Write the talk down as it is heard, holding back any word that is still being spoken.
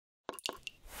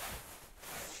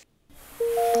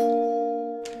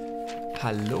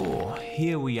Hello,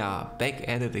 here we are back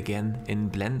at it again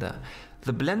in Blender.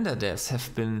 The Blender devs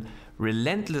have been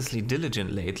relentlessly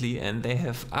diligent lately, and they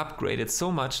have upgraded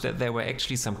so much that there were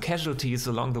actually some casualties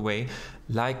along the way,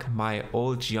 like my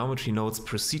old Geometry Nodes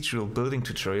procedural building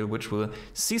tutorial, which will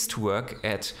cease to work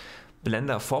at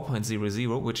Blender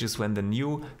 4.00, which is when the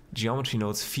new Geometry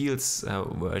Nodes fields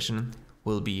version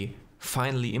will be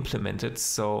finally implemented.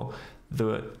 So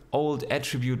the old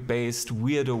attribute-based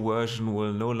weirdo version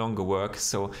will no longer work.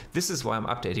 So this is why I'm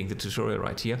updating the tutorial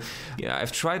right here. Yeah,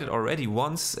 I've tried it already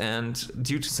once, and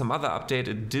due to some other update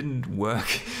it didn't work.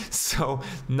 So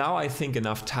now I think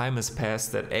enough time has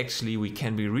passed that actually we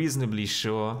can be reasonably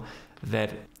sure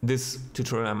that this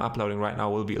tutorial I'm uploading right now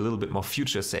will be a little bit more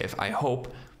future safe. I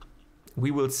hope.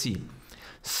 We will see.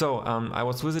 So I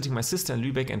was visiting my sister in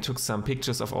Lübeck and took some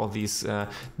pictures of all these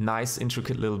nice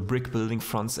intricate little brick building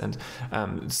fronts, and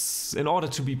in order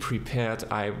to be prepared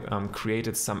I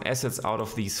created some assets out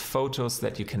of these photos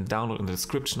that you can download in the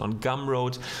description on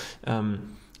Gumroad.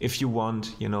 If you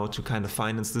want, you know, to kind of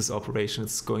finance this operation,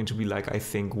 it's going to be like, I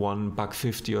think,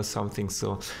 $1.50 or something.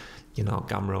 So, you know,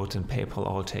 Gumroad and PayPal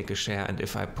all take a share, and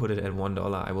if I put it at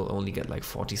 $1 I will only get like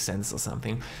 40 cents or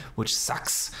something, which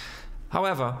sucks.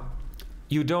 However,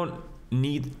 you don't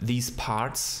need these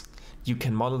parts. You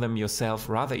can model them yourself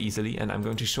rather easily, and I'm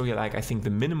going to show you, like, I think the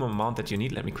minimum amount that you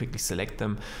need. Let me quickly select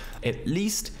them. At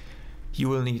least you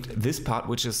will need this part,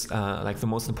 which is like the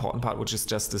most important part, which is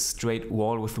just a straight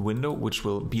wall with a window, which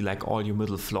will be like all your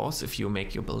middle floors if you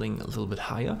make your building a little bit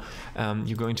higher.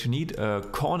 You're going to need a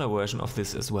corner version of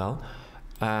this as well.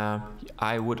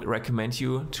 I would recommend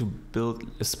you to build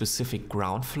a specific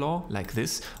ground floor like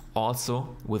this,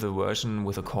 also with a version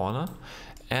with a corner.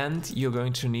 And you're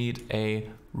going to need a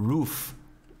roof,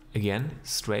 again,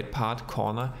 straight part,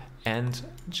 corner, and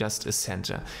just a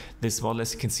center. This model,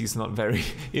 as you can see, is not very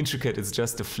intricate. It's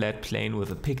just a flat plane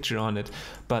with a picture on it,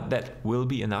 but that will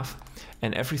be enough,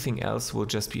 and everything else will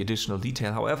just be additional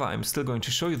detail. However, I'm still going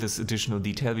to show you this additional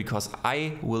detail because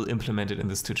I will implement it in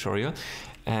this tutorial,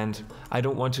 and I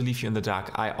don't want to leave you in the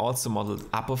dark. I also modeled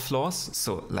upper floors,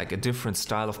 so like a different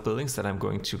style of buildings that I'm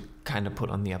going to kind of put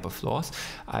on the upper floors.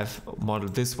 I've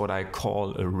modeled this, what I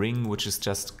call a ring, which is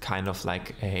just kind of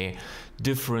like a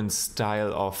different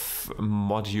style of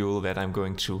module that I'm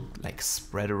going to like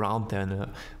spread around there in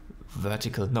a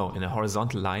vertical, no, in a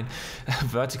horizontal line.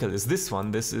 Vertical is this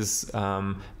one. This is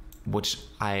which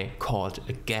I called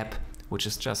a gap, which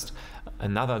is just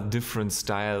another different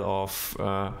style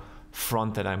of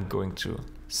front that I'm going to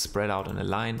spread out in a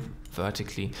line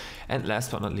vertically. And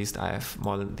last but not least, I have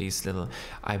modeled these little,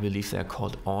 I believe they're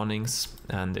called awnings,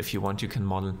 and if you want you can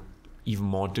model even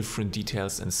more different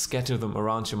details and scatter them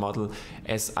around your model,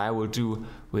 as I will do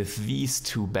with these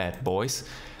two bad boys.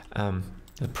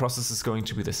 The process is going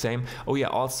to be the same. Oh yeah,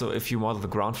 also if you model the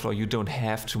ground floor, you don't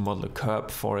have to model a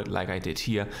curb for it like I did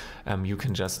here. You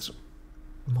can just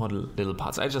model little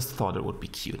parts. I just thought it would be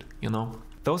cute, you know?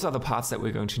 Those are the parts that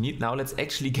we're going to need. Now let's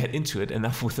actually get into it.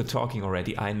 Enough with the talking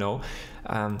already, I know.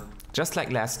 Just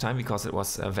like last time, because it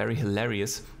was very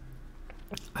hilarious,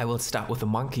 I will start with the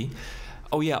monkey.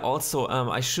 Oh yeah, also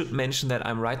I should mention that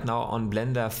I'm right now on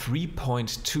Blender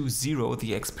 3.20,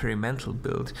 the experimental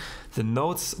build. The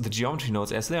nodes, the geometry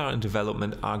nodes, as they are in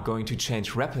development, are going to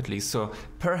change rapidly, so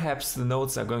perhaps the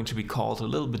nodes are going to be called a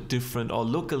little bit different, or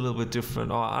look a little bit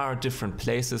different, or are different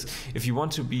places. If you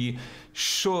want to be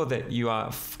sure that you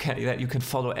can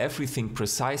follow everything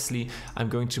precisely, I'm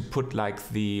going to put like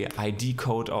the ID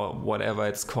code or whatever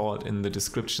it's called in the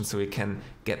description, so you can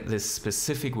get this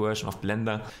specific version of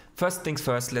Blender. First things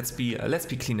first, let's be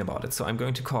clean about it. So I'm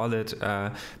going to call it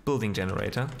building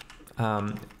generator.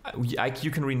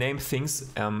 You can rename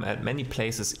things at many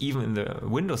places, even in the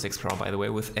Windows Explorer, by the way,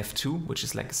 with F2, which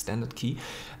is like a standard key.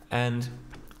 And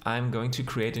I'm going to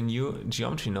create a new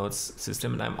geometry nodes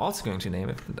system, and I'm also going to name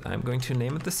it. I'm going to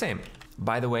name it the same.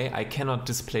 By the way, I cannot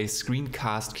display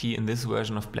screencast key in this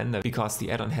version of Blender because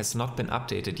the add-on has not been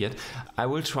updated yet. I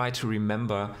will try to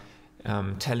remember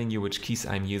telling you which keys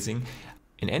I'm using.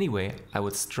 In any way, I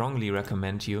would strongly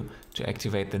recommend you to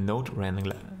activate the Node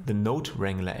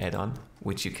Wrangler add-on,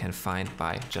 which you can find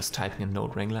by just typing in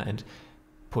Node Wrangler and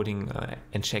putting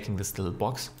and checking this little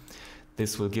box.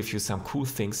 This will give you some cool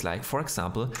things, like, for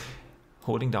example,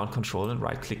 holding down Control and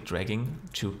right-click dragging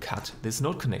to cut this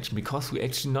node connection, because we're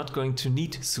actually not going to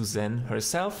need Suzanne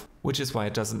herself, which is why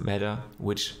it doesn't matter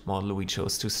which model we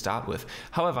chose to start with.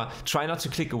 However, try not to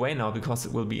click away now, because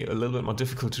it will be a little bit more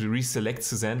difficult to reselect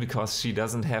Suzanne because she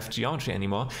doesn't have geometry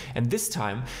anymore. And this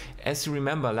time, as you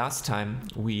remember last time,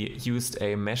 we used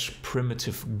a mesh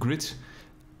primitive grid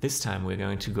This time we're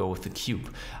going to go with the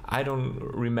cube. I don't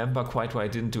remember quite why I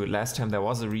didn't do it last time. There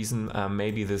was a reason,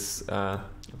 maybe this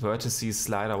vertices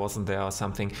slider wasn't there or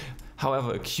something.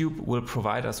 However, a cube will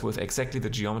provide us with exactly the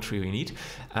geometry we need.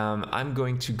 I'm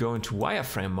going to go into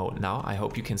wireframe mode now. I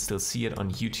hope you can still see it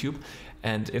on YouTube.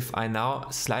 And if I now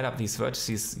slide up these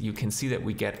vertices, you can see that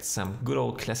we get some good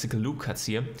old classical loop cuts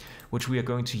here, which we are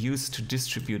going to use to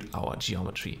distribute our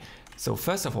geometry. So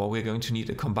first of all, we're going to need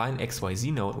a combine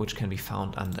XYZ node, which can be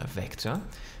found under vector.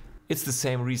 It's the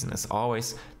same reason as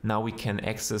always. Now we can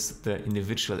access the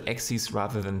individual axes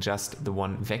rather than just the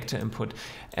one vector input.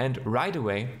 And right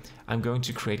away, I'm going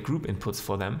to create group inputs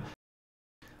for them.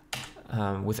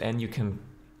 With N, you can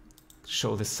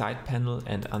show the side panel,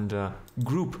 and under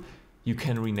group, you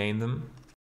can rename them.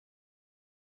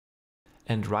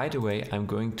 And right away, I'm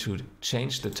going to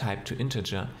change the type to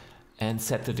integer and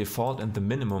set the default and the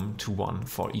minimum to 1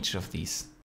 for each of these.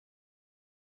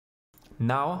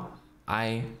 Now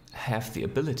I have the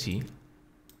ability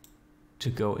to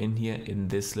go in here in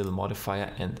this little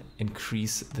modifier and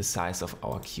increase the size of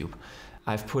our cube.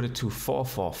 I've put it to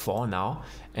 444 now,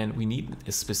 and we need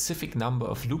a specific number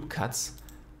of loop cuts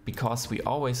because we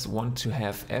always want to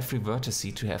have every vertex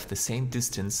to have the same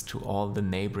distance to all the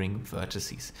neighboring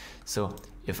vertices. So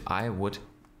if I would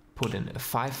put in a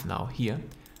 5 now here,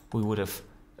 we would have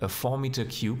a 4 meter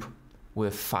cube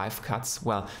with 5 cuts.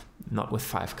 Well, not with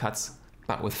 5 cuts,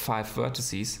 but with 5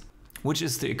 vertices, which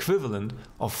is the equivalent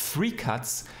of 3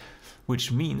 cuts,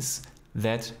 which means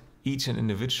that each and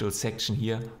individual section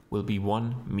here will be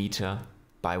 1 meter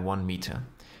by 1 meter.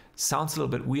 Sounds a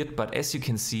little bit weird, but as you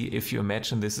can see, if you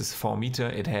imagine this is 4 meter,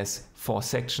 it has 4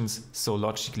 sections, so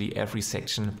logically every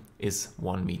section is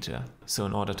 1 meter. So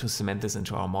in order to cement this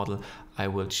into our model, I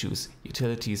will choose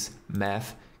Utilities,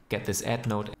 Math, get this add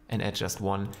node and add just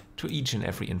 1 to each and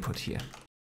every input here.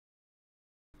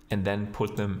 And then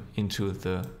put them into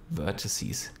the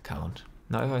vertices count.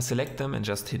 Now if I select them and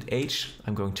just hit H,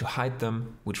 I'm going to hide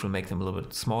them, which will make them a little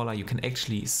bit smaller. You can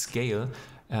actually scale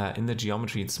in the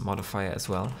geometry modifier as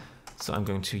well. So I'm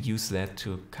going to use that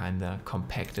to kind of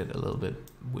compact it a little bit,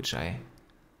 which I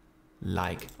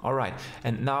like. All right,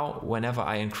 and now whenever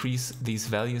I increase these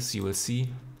values, you will see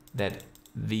that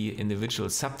the individual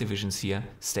subdivisions here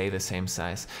stay the same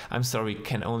size. I'm sorry,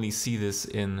 can only see this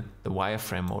in the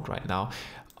wireframe mode right now.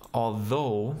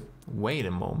 Although, wait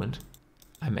a moment,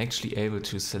 I'm actually able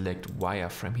to select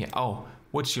wireframe here. Oh,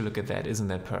 would you look at that, isn't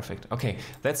that perfect? Okay,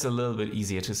 that's a little bit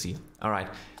easier to see. All right,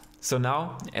 so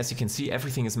now, as you can see,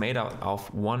 everything is made out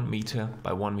of 1 meter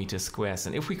by 1 meter squares.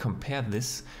 And if we compare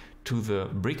this to the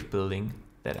brick building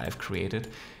that I've created,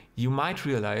 you might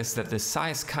realize that the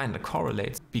size kind of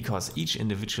correlates because each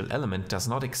individual element does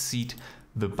not exceed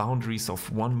the boundaries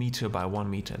of 1 meter by 1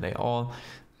 meter. They all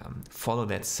follow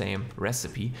that same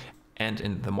recipe, and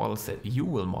in the models that you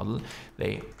will model,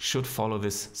 they should follow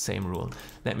this same rule.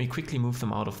 Let me quickly move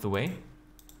them out of the way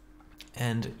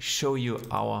and show you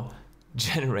our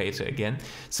generator again.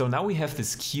 So now we have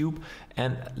this cube,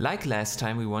 and like last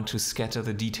time, we want to scatter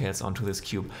the details onto this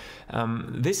cube.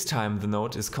 This time the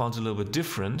node is called a little bit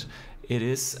different. It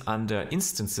is under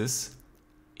instances,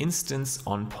 instance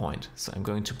on point. So I'm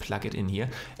going to plug it in here.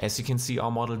 As you can see, our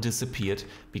model disappeared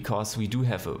because we do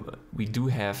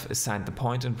have assigned the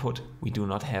point input. We do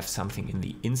not have something in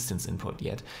the instance input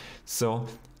yet. So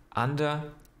under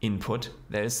input,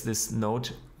 there's this node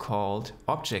called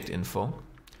object info,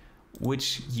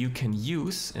 which you can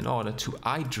use in order to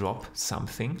eyedrop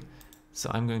something. So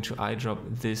I'm going to eyedrop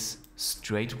this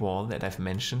straight wall that I've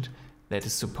mentioned that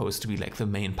is supposed to be like the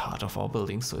main part of our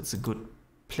building. So it's a good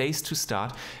place to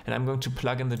start, and I'm going to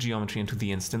plug in the geometry into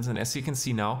the instance, and as you can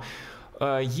see now,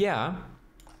 yeah,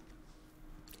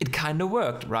 it kind of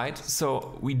worked, right?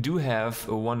 So we do have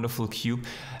a wonderful cube.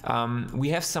 We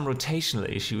have some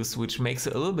rotational issues, which makes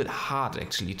it a little bit hard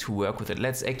actually to work with it.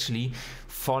 Let's actually,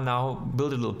 for now,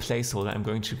 build a little placeholder. I'm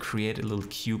going to create a little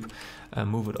cube,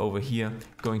 move it over here,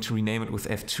 going to rename it with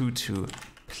F2 to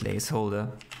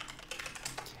placeholder,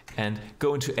 and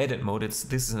go into edit mode.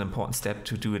 This is an important step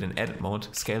to do it in edit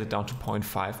mode. Scale it down to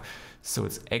 0.5, so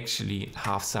it's actually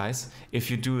half size.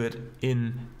 If you do it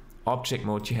in object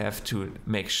mode, you have to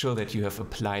make sure that you have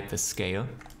applied the scale.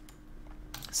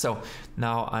 So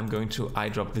now I'm going to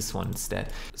eyedrop this one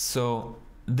instead. So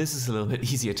this is a little bit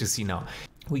easier to see now.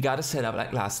 We got a setup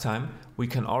like last time. We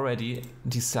can already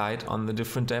decide on the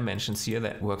different dimensions here.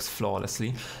 That works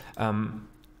flawlessly.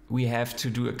 We have to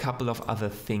do a couple of other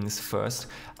things first.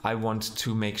 I want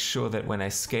to make sure that when I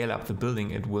scale up the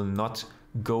building, it will not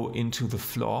go into the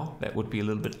floor. That would be a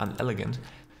little bit unelegant.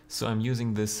 So I'm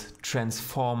using this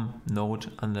transform node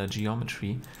under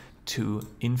geometry to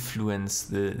influence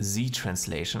the Z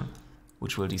translation,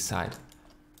 which will decide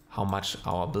how much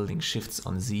our building shifts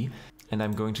on Z. And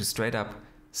I'm going to straight up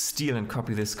steal and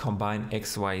copy this combine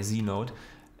XYZ node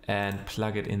and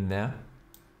plug it in there.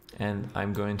 And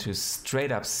I'm going to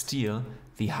straight up steal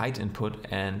the height input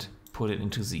and put it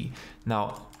into Z.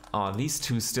 Now, these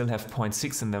two still have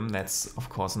 0.6 in them. That's of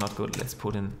course not good. Let's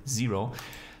put in 0.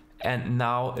 And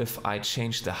now if I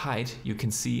change the height, you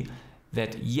can see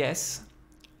that yes,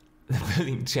 the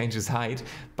building changes height,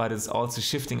 but it's also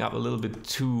shifting up a little bit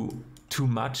too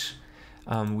much.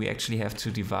 We actually have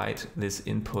to divide this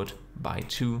input by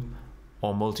 2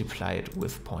 or multiply it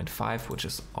with 0.5, which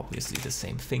is obviously the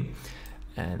same thing.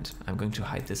 And I'm going to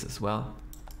hide this as well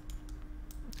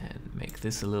and make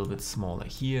this a little bit smaller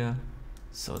here,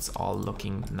 so it's all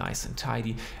looking nice and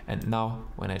tidy. And now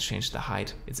when I change the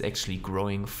height, it's actually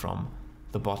growing from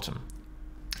the bottom.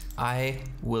 I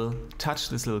will touch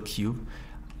this little cube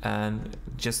and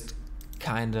just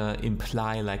kind of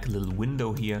imply like a little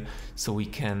window here, so we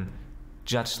can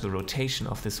judge the rotation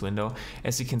of this window.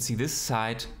 As you can see, this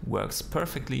side works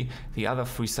perfectly. The other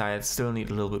 3 sides still need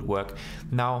a little bit work.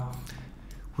 Now,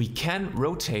 we can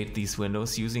rotate these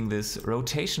windows using this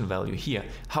rotation value here.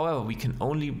 However, we can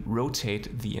only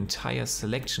rotate the entire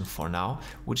selection for now,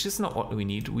 which is not what we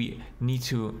need. We need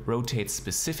to rotate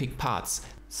specific parts.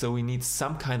 So we need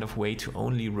some kind of way to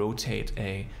only rotate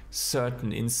a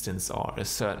certain instance or a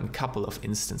certain couple of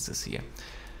instances here.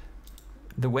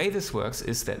 The way this works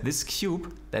is that this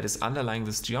cube that is underlying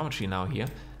this geometry now here,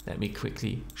 let me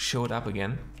quickly show it up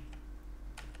again.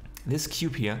 This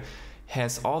cube here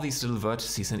has all these little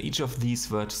vertices, and each of these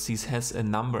vertices has a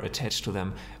number attached to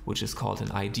them, which is called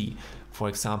an ID. For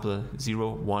example,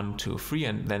 0, 1, 2, 3,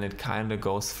 and then it kind of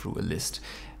goes through a list.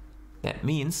 That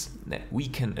means that we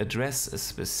can address a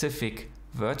specific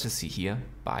vertex here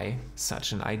by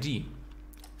such an ID.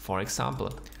 For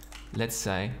example, let's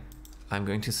say I'm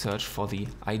going to search for the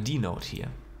ID node here.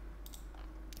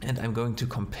 And I'm going to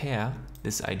compare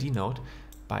this ID node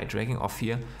by dragging off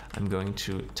here. I'm going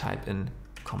to type in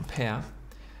compare,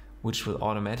 which will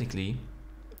automatically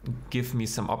give me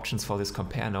some options for this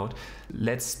compare node.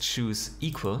 Let's choose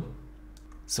equal,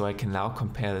 so I can now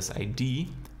compare this ID,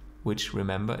 which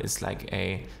remember is like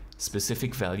a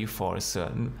specific value for a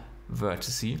certain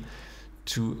vertex,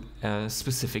 to a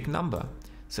specific number.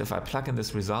 So if I plug in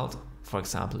this result, for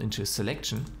example, into a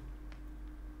selection,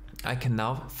 I can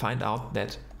now find out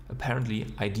that apparently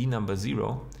ID number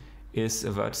 0 is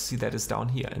a vertex that is down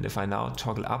here. And if I now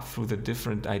toggle up through the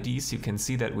different IDs, you can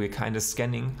see that we're kind of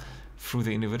scanning through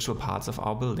the individual parts of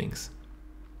our buildings,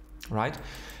 right?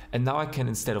 And now I can,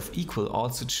 instead of equal,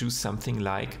 also choose something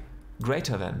like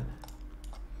greater than.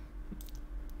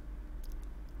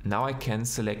 Now I can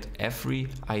select every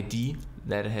ID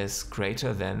that has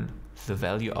greater than the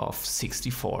value of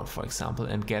 64, for example,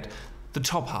 and get the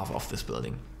top half of this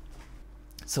building.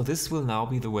 So this will now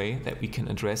be the way that we can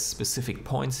address specific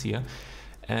points here,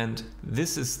 and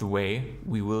this is the way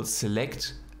we will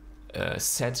select a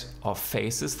set of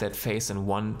faces that face in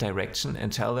one direction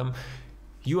and tell them,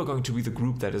 you are going to be the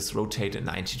group that is rotated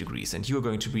 90 degrees, and you are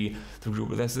going to be the group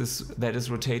that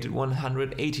is rotated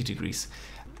 180 degrees.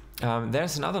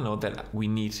 There's another node that we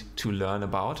need to learn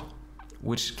about,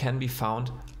 which can be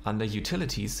found under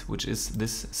utilities, which is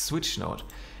this switch node.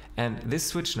 And this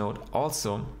switch node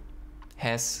also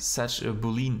has such a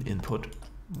Boolean input.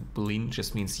 Boolean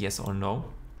just means yes or no.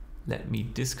 Let me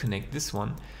disconnect this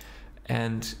one.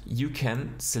 And you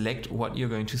can select what you're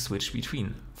going to switch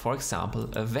between. For example,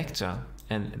 a vector.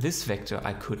 And this vector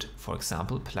I could, for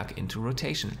example, plug into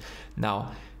rotation.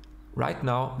 Now, right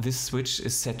now, this switch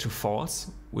is set to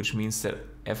false, which means that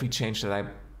every change that I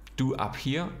do up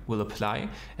here will apply,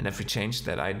 and every change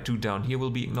that I do down here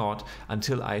will be ignored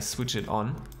until I switch it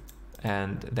on,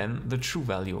 and then the true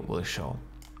value will show.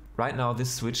 Right now,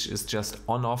 this switch is just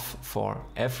on-off for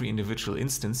every individual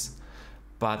instance,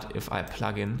 but if I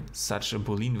plug in such a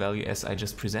Boolean value as I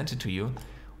just presented to you,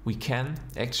 we can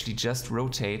actually just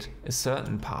rotate a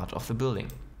certain part of the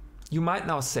building. You might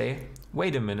now say,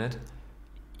 wait a minute,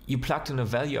 you plugged in a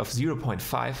value of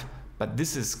 0.5, but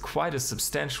this is quite a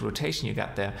substantial rotation you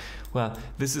got there. Well,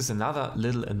 this is another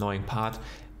little annoying part.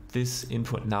 This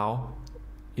input now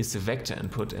is a vector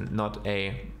input and not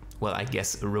a, well, I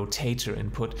guess a rotator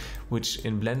input, which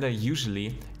in Blender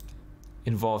usually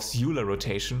involves Euler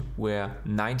rotation, where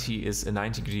 90 is a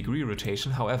 90-degree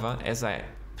rotation. However, as I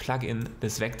plug in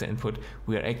this vector input,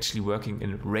 we are actually working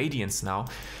in radians now.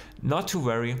 Not to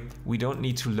worry, we don't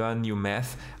need to learn new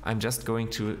math. I'm just going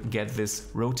to get this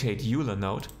rotate Euler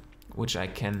node, which I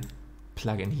can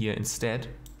plug in here instead.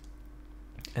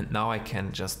 And now I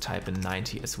can just type in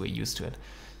 90 as we're used to it.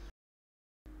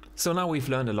 So now we've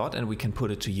learned a lot and we can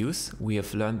put it to use. We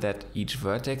have learned that each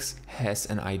vertex has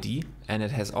an ID and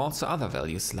it has also other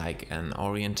values like an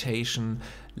orientation,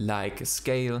 like a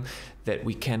scale that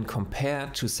we can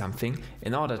compare to something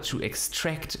in order to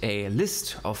extract a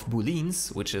list of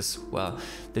booleans, which is, well,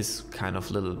 this kind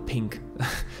of little pink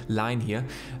line here,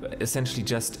 essentially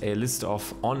just a list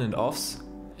of on and offs.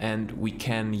 And we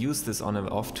can use this on and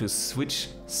off to switch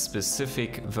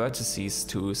specific vertices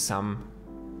to some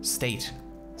state.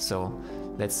 So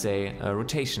let's say a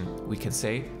rotation. We can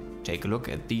say, take a look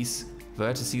at these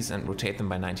vertices and rotate them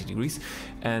by 90 degrees.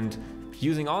 And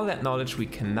using all that knowledge, we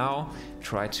can now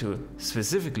try to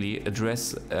specifically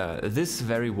address this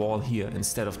very wall here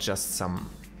instead of just some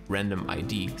random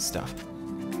ID stuff.